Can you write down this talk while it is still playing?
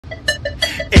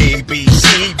B,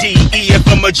 C, D, E, F,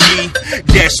 I'm a G.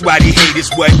 That's why the haters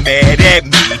what mad at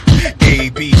me. A,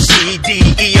 B, C, D,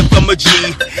 E, F, I'm a G.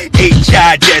 H,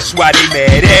 I, that's why they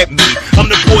mad at me.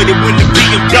 I'm the boy that win the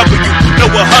BMW,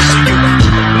 know I hustle you.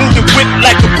 Move the whip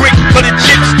like a brick for the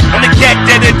chips. I'm the cat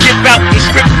that'll dip out the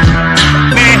strip.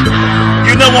 Man,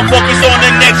 you know I'm focused on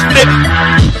the next flip.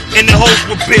 And the hoes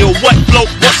will build, what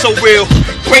float, what's so real?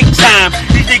 Break time,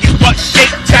 these niggas what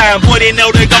shake time. Boy, they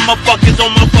know they got motherfuckers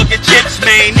on my fucking chips,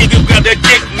 man. Nigga grab the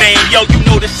dick, man, yo, you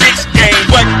know the 6 game.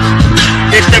 What?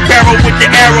 It's the barrel with the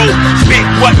arrow, spit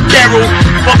what barrel?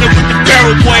 Fucking with the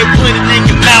barrel, boy, put it in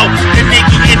your mouth. The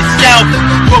nigga in the south,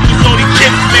 focus on these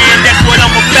chips, man, that's what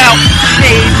I'm about.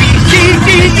 A, B, C, D,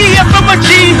 E, F, I'm a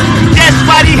G. That's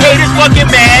why these haters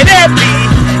fucking mad at me.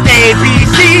 A, B,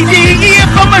 C, D, E,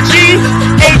 F, I'm a G.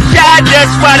 H, I,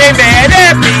 that's why they mad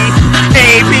at me.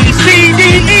 A, B, C, D,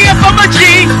 E, F, I'm a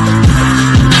G.